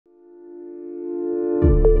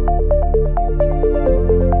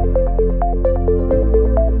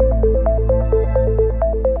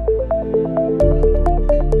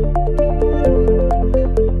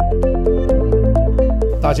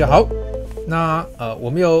大家好。那我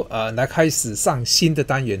们又来开始上新的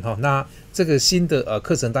单元哈。那这个新的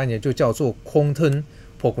课程单元就叫做 Quantum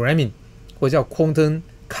Programming， 或者叫 Quantum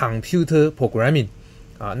Computer Programming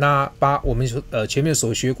那把我们前面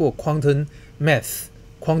所学过 Quantum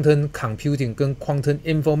Math、Quantum Computing 跟 Quantum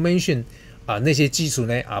Information 那些基础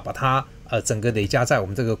呢把它整个累加在我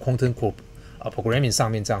们这个 Quantum Programming 上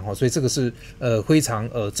面这样哈。所以这个是非常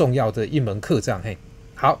重要的一门课这样嘿。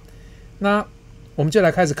好，那我们就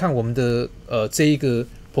来开始看我们的这一个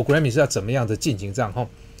programming 是要怎么样的进行这样哈。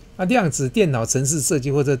那量子电脑程式设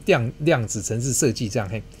计或者量子程式设计这样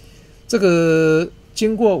嘿，这个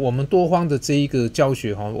经过我们多方的这一个教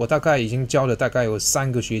学哈，我大概已经教了大概有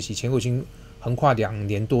3个学期，前后已经横跨2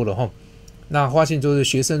年多了哈。那发现就是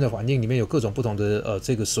学生的环境里面有各种不同的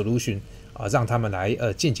这个 solution 让他们来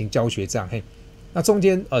进行教学这样嘿。那中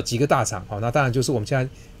间几个大厂那当然就是我们现在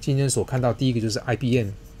今天所看到第一个就是 IBM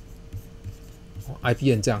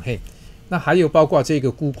这样嘿，那还有包括这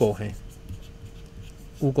个 Google 嘿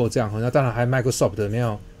 ，Google 这样那当然还有 Microsoft 没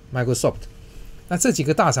有 Microsoft， 那这几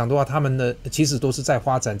个大厂的话，他们呢其实都是在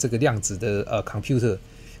发展这个量子的computer，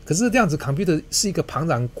 可是量子 computer 是一个庞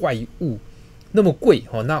然怪物，那么贵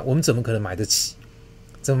那我们怎么可能买得起？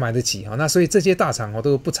怎么买得起那所以这些大厂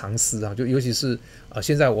都不藏私就尤其是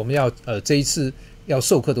现在我们要这一次要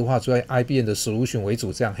授课的话，主要以 IBM 的 solution 为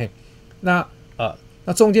主这样嘿，那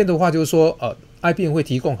中间的话就是说IBM 会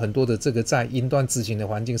提供很多的这个在云端执行的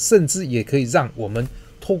环境，甚至也可以让我们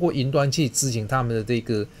透过云端去执行他们的这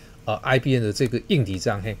个IBM 的这个硬体这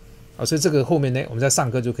样嘿所以这个后面呢我们在上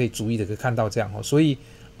课就可以逐一的可以看到这样所以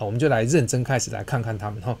我们就来认真开始来看看他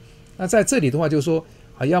们那在这里的话就是说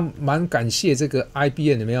要蛮感谢这个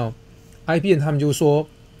IBM 有没有 IBM 他们就说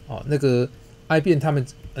那个 IBM 他们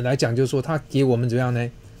来讲就是说他给我们怎么样呢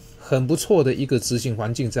很不错的一个执行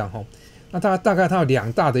环境这样那它大概它有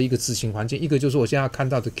2大的一个执行环境，一个就是我现在看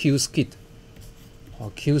到的 QSkit，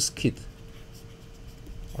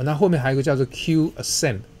 那后面还有一个叫做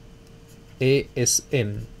QAssembly，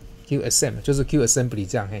 就是 QAssembly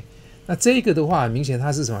这样嘿。那这个的话，明显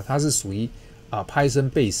它是什么？它是属于Python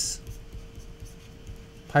base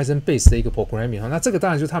的一个 programming 那这个当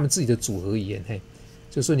然就是他们自己的组合语言嘿，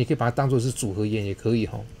就是说你可以把它当作是组合语言也可以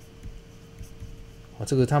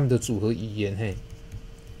这个他们的组合语言嘿。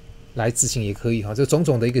来执行也可以这种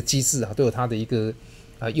种的一个机制都有它的一个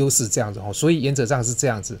优势这样子所以原则上是这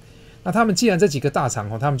样子。那他们既然这几个大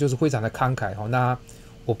厂他们就是非常的慷慨那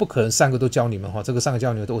我不可能3个都教你们这个3个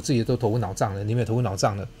教你们我自己都头昏脑胀了，你们也头昏脑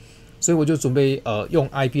胀了，所以我就准备用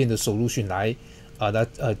IBM 的 solution 来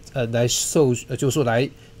就是说来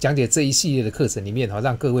讲解这一系列的课程里面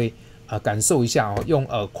让各位感受一下用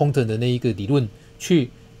Quantum 的那一个理论去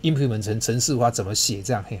implement 成程式化怎么写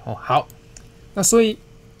这样好，那所以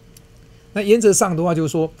那原则上的话就是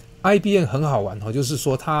说 IBM 很好玩就是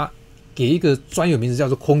说它给一个专有名词叫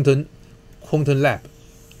做 Quantum Lab，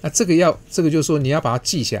 那这个就是说你要把它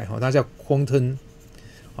记起来它叫 Quantum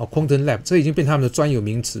Lab， 这已经变成他们的专有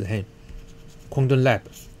名词嘿 Quantum Lab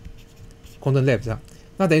这样。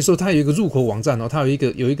那等于说它有一个入口网站它有一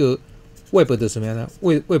个 Web 的什么样呢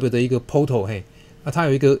Web 的一个 portal 嘿，那它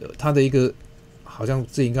有一个它的一个好像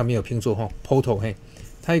这应该没有拼错portal 嘿，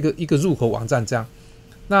它一个入口网站这样。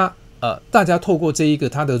那大家透过这一个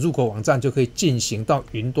它的入口网站就可以进行到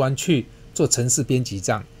云端去做程式编辑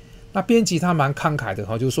这样。那编辑它蛮慷慨的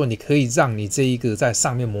就是说你可以让你这一个在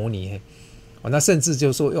上面模拟那甚至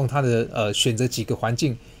就是说用它的选择几个环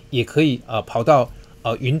境也可以跑到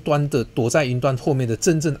云端的躲在云端后面的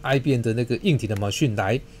真正 IBM 的那个硬体的 machine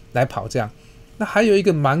来跑这样。那还有一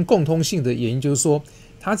个蛮共通性的原因就是说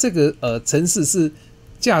它这个程式是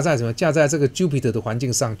架在这个 Jupyter 的环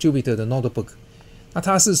境上 Jupyter 的 notebook，那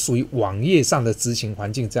它是属于网页上的执行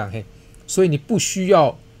环境这样所以你不需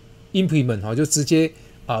要 implement 就直接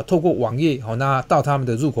透过网页那到他们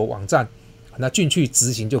的入口网站那进去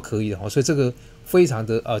执行就可以了所以这个非常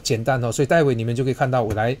的简单所以待会你们就可以看到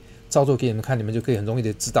我来操作给你们看，你们就可以很容易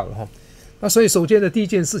的知道了那所以首先的第一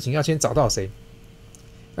件事情要先找到谁？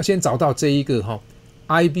要先找到这一个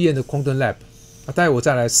IBM 的 Quantum Lab， 待会我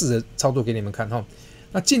再来试着操作给你们看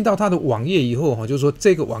那进到它的网页以后就是说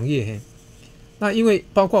这个网页那因为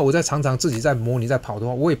包括我在常常自己在模拟在跑的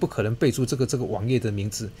话，我也不可能背出这个网页的名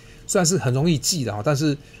字，虽然是很容易记的但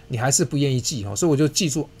是你还是不愿意记所以我就记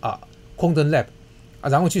住Quantum Lab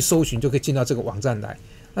然后去搜寻就可以进到这个网站来。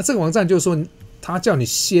那这个网站就是说他叫你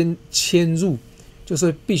先迁入，就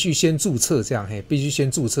是必须先注册这样必须先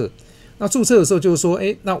注册。那注册的时候就是说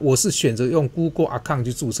那我是选择用 Google account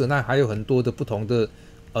去注册，那还有很多的不同的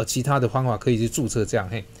其他的方法可以去注册这样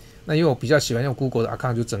那因为我比较喜欢用 Google 的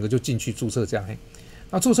account， 就整个就进去注册这样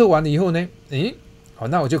那注册完了以后呢好，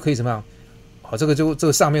那我就可以怎么样好，这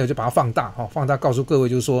个上面我就把它放大，放大告诉各位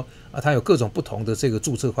就是说它有各种不同的这个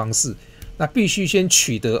注册方式，那必须先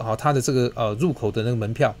取得它的这个入口的那个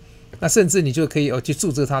门票，那甚至你就可以去注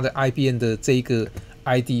册它的 IBM 的这一个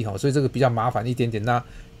ID 所以这个比较麻烦一点点。那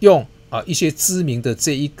用一些知名的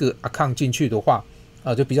这一个 account 进去的话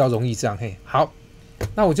就比较容易这样。嘿，好，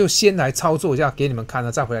那我就先来操作一下给你们看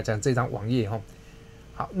再回来讲这张网页。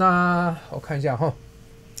好，那我看一下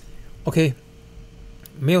OK，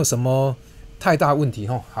 没有什么太大问题。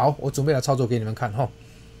好，我准备来操作给你们看。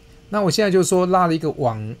那我现在就是说拉了一个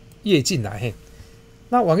网页进来。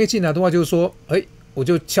那网页进来的话就是说我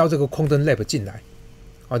就敲这个 Quantum Lab 进来，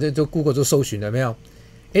就 Google 就搜寻了没有？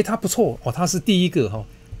它不错它是第一个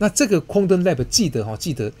那这个 Quantum Lab 记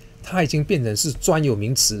得它已经变成是专有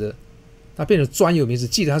名词了，它变成专有名词，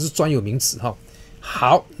记得它是专有名词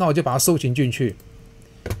好，那我就把它搜寻进去。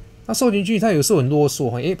那搜寻进去，它有时候很啰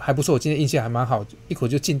嗦还不错，今天印象还蛮好，一口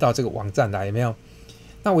就进到这个网站来，有没有？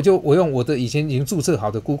那我用我的以前已经注册好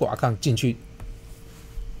的 Google account 进去，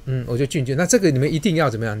我就进去。那这个你们一定要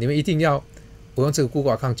怎么样？你们一定要我用这个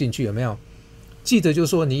Google account 进去，有没有？记得就是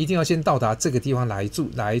说你一定要先到达这个地方来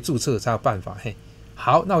注册才有办法。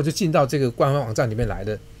好，那我就进到这个官方网站里面来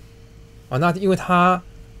了。那因为它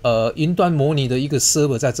云端模拟的一个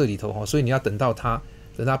server 在这里头所以你要等它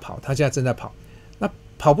跑，它现在正在跑。那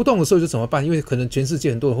跑不动的时候就怎么办？因为可能全世界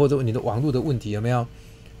很多人或者你的网络的问题有没有？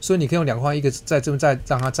所以你可以用两个方法，一个在这边再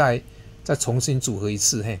让它再重新组合一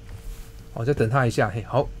次。再等它一下。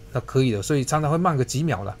好，那可以了。所以常常会慢个几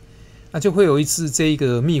秒了。那就会有一次这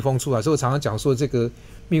个蜜蜂出来，所以我常常讲说这个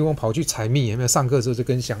蜜蜂跑去采蜜，有没有？上课的时候就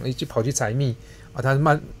跟想就跑去采蜜它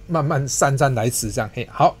慢慢姗姗来迟这样。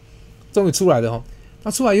好，终于出来了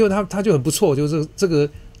那出来以后它就很不错，就是这个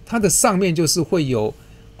它的上面就是会有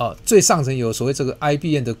最上层有所谓这个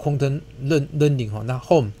IBM 的 Quantum Learning 那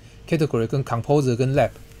Home Category 跟 Composer 跟 Lab，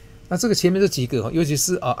 那这个前面这几个尤其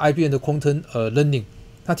是IBM 的 Quantum Learning，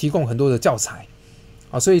 它提供很多的教材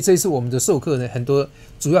所以这一次我们的授课呢，很多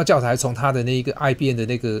主要教材从它的那一个 IBM 的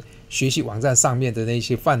那个学习网站上面的那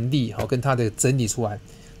些范例跟它的整理出来。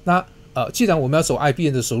那既然我们要走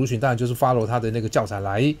IBM 的 solution， 当然就是 follow 它的那个教材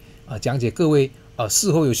来讲解，各位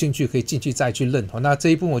事后有兴趣可以进去再去认那这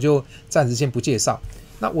一部分我就暂时先不介绍。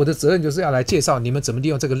那我的责任就是要来介绍你们怎么利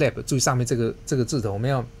用这个 lab， 注意上面这个字头有没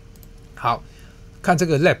有？好，看这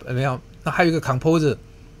个 lab 有没有？那还有一个 composer。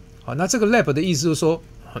好，那这个 lab 的意思就是说，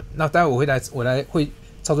那待会我来会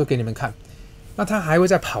操作给你们看。那它还会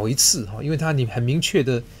再跑一次因为它你很明确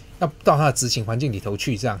的要到它的执行环境里头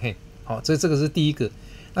去这样。好，这个是第一个。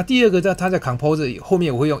那第二个它在 composer 后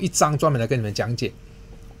面我会用一章专门来跟你们讲解。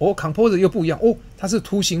composer 又不一样它是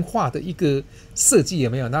图形化的一个设计有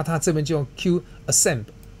没有？那它这边就用 QAssembly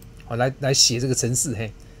来写这个程式。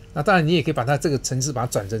那当然你也可以把它这个程式把它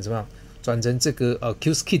转成怎么样？转成这个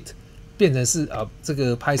QSkit， 变成是这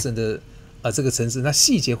个 Python 的这个程式。那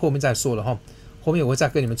细节后面再说了后面我会再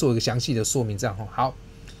跟你们做一个详细的说明这样好，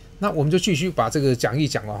那我们就继续把这个讲义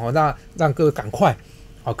讲完那让各位赶快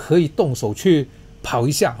可以动手去跑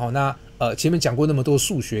一下那前面讲过那么多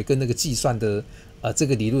数学跟那个计算的这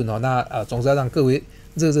个理论那总是要让各位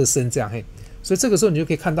热身这样所以这个时候你就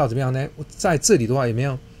可以看到怎么样呢？在这里的话有没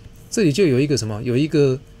有？这里就有一个什么？有一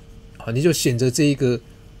个你就选择这一个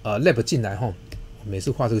lab 进来每次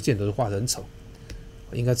画这个箭头都画得很丑，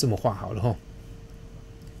应该这么画好了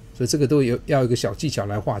所以这个都要一个小技巧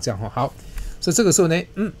来画这样好，所以这个时候呢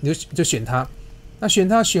你就选它。那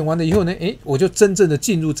选完了以后呢我就真正的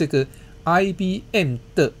进入这个 IBM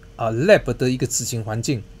的lab 的一个执行环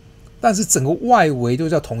境，但是整个外围都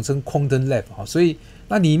叫统称 Quantum Lab 所以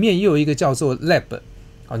那里面也有一个叫做 Lab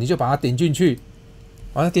你就把它点进去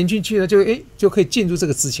点进去了就可以进入这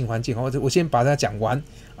个执行环境我先把它讲完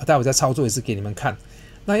待会再操作一次给你们看。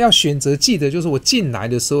那要选择记得就是我进来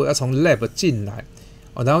的时候要从 Lab 进来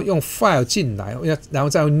然后用 File 进来然后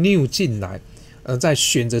再用 New 进来再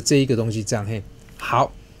选择这一个东西这样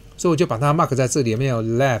好，所以我就把它 mark 在这里，有没有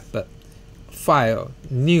Lab File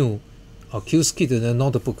New QSkit 的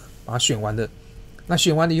Notebook 把它选完了。那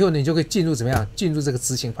选完了以后呢，你就可以进入怎么样？进入这个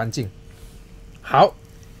执行环境。好，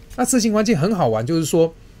那执行环境很好玩，就是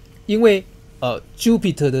说，因为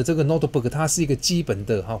Jupyter 的这个 Notebook 它是一个基本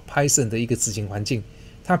的Python 的一个执行环境，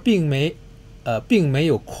它并没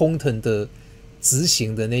有 Quantum 的执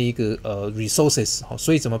行的那一个resources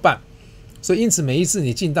所以怎么办？所以因此每一次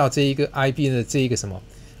你进到这一个 IBM 的这一个什么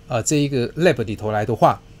这一个 lab 里头来的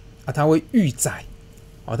话它会预载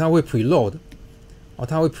它会 preload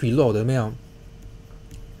它会 preload 有没有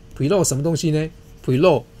preload 什么东西呢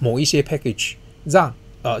preload 某一些 package 让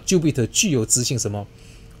Jupyter 具有执行什么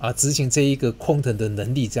执行这一个 Quantum 的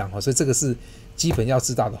能力这样所以这个是基本要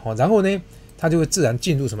知道的然后呢它就会自然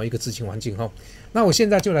进入什么一个执行环境哈。那我现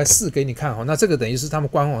在就来试给你看哈。那这个等于是他们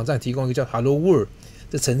官方网站提供一个叫 Hello World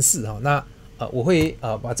的程式哈。那我会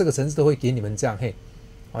把这个程式都会给你们这样嘿。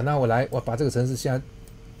好，那我把这个程式现在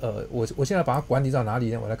我现在把它管理到哪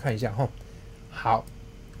里呢？我来看一下哈。好，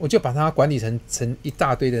我就把它管理成一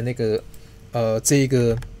大堆的那个这一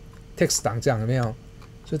个 text 档这样有没有？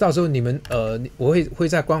所以到时候你们我会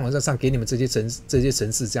在官网站上给你们这些程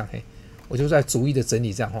式这样嘿。我就在逐一的整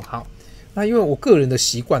理这样哈。好，那因为我个人的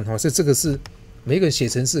习惯哈，所以这个是每一个人写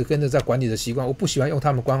程式跟着在管理的习惯，我不喜欢用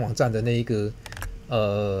他们官网站的那一个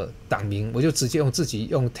档名，我就直接用自己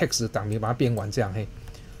用 text 的档名把它编完这样嘿。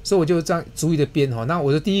所以我就这样逐一的编哈。那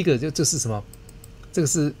我的第一个这是什么？这个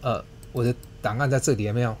是我的档案在这里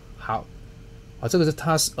有没有？好，这个是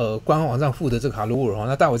它官方网站附的这个 Hello World 哈。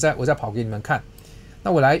那待会我再跑给你们看。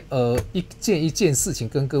那我来一件一件事情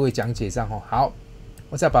跟各位讲解这样哈。好，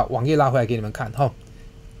我再把网页拉回来给你们看哈。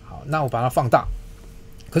好，那我把它放大。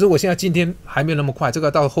可是我现在今天还没有那么快，这个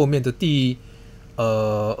到后面的第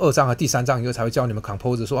2章和第3章以后才会教你们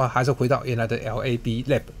Composer 说还是回到原来的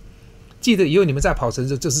Lab。记得以后你们在跑程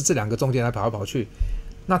式，就是这2个中间来跑来跑去，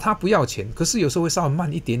那它不要钱，可是有时候会稍微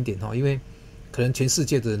慢一点点哈，因为可能全世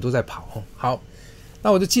界的人都在跑哈。好，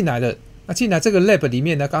那我就进来了。那进来这个 Lab 里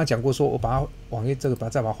面呢，刚刚讲过说，我把它网页这个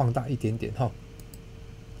再把它放大一点点哈。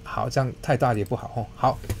好，这样太大也不好哈。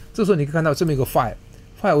好，这时候你可以看到这边有个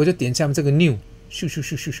file， 我就点下面这个 new，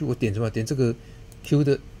 咻，我点什么？点这个 Q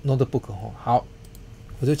的 notebook 哈。好，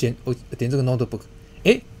我点这个 notebook，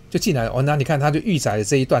 就进来了哦。那你看，它就预载了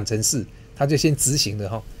这一段程式，它就先执行了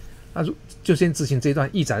哈。那就先执行这一段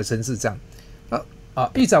预载的程式这样。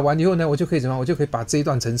预载完以后呢，我就可以怎么样？我就可以把这一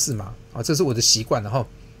段程式嘛，这是我的习惯了哈。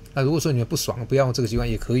那如果说你们不爽，不要用这个习惯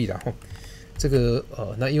也可以的哈。这个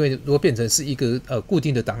那因为如果变成是一个固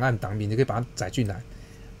定的档案档名，你可以把它载进来。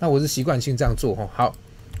那我是习惯性这样做哈。好，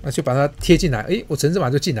那就把它贴进来。我程式码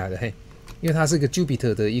就进来了嘿，因为它是一个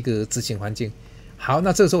Jupyter 的一个执行环境。好，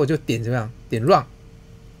那这个时候我就点怎么样？点 Run。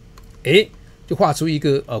就画出一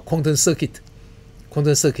个Quantum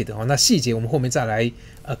Circuit 哈。那细节我们后面再来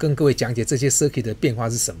跟各位讲解这些 circuit 的变化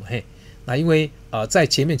是什么嘿。那因为在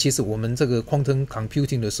前面其实我们这个 Quantum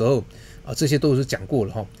Computing 的时候这些都是讲过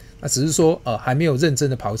了哈。那只是说还没有认真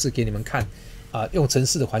的跑一次给你们看用程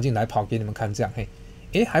式的环境来跑给你们看这样嘿。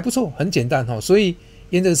还不错，很简单哈。所以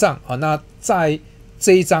原则上那在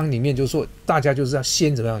这一章里面就是说大家就是要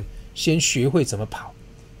先怎么样？先学会怎么跑。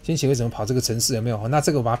先学会怎么跑这个程式有没有？那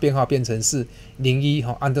这个我把它编号变成是01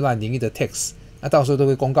哈 underline 01的 text， 那到时候都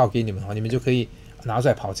会公告给你们哈，你们就可以拿出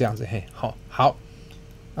来跑这样子嘿。好，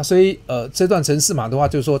那所以这段程式码的话，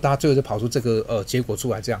就是说大家最后就跑出这个结果出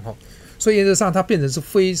来这样哈。所以原则上它变成是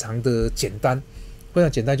非常的简单，非常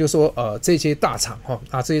简单，就是说这些大厂哈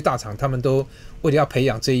这些大厂他们都为了要培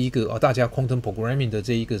养这一个大家 Quantum Programming 的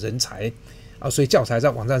这一个人才所以教材在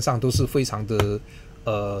网站上都是非常的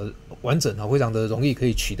完整非常的容易可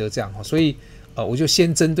以取得这样所以我就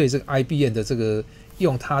先针对这个 IBM 的这个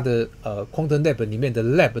用它的Quantum Lab 里面的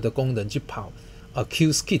Lab 的功能去跑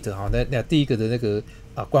QSkit 那第一个的那个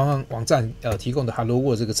官方网站提供的 Hello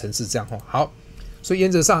World 这个程式这样好，所以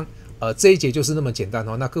原则上这一节就是那么简单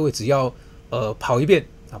那各位只要跑一遍。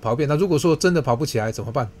那如果说真的跑不起来怎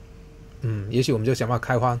么办？也许我们就想办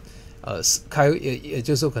法也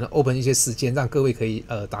就是说可能 open 一些时间，让各位可以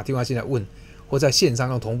打电话进来问。或在线上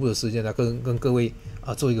用同步的时间来跟各位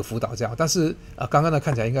做一个辅导这样，但是刚刚呢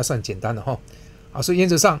看起来应该算简单的哈所以原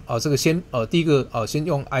则上这个第一个先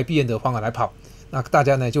用 IBM 的方法来跑，那大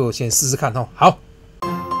家呢就先试试看好。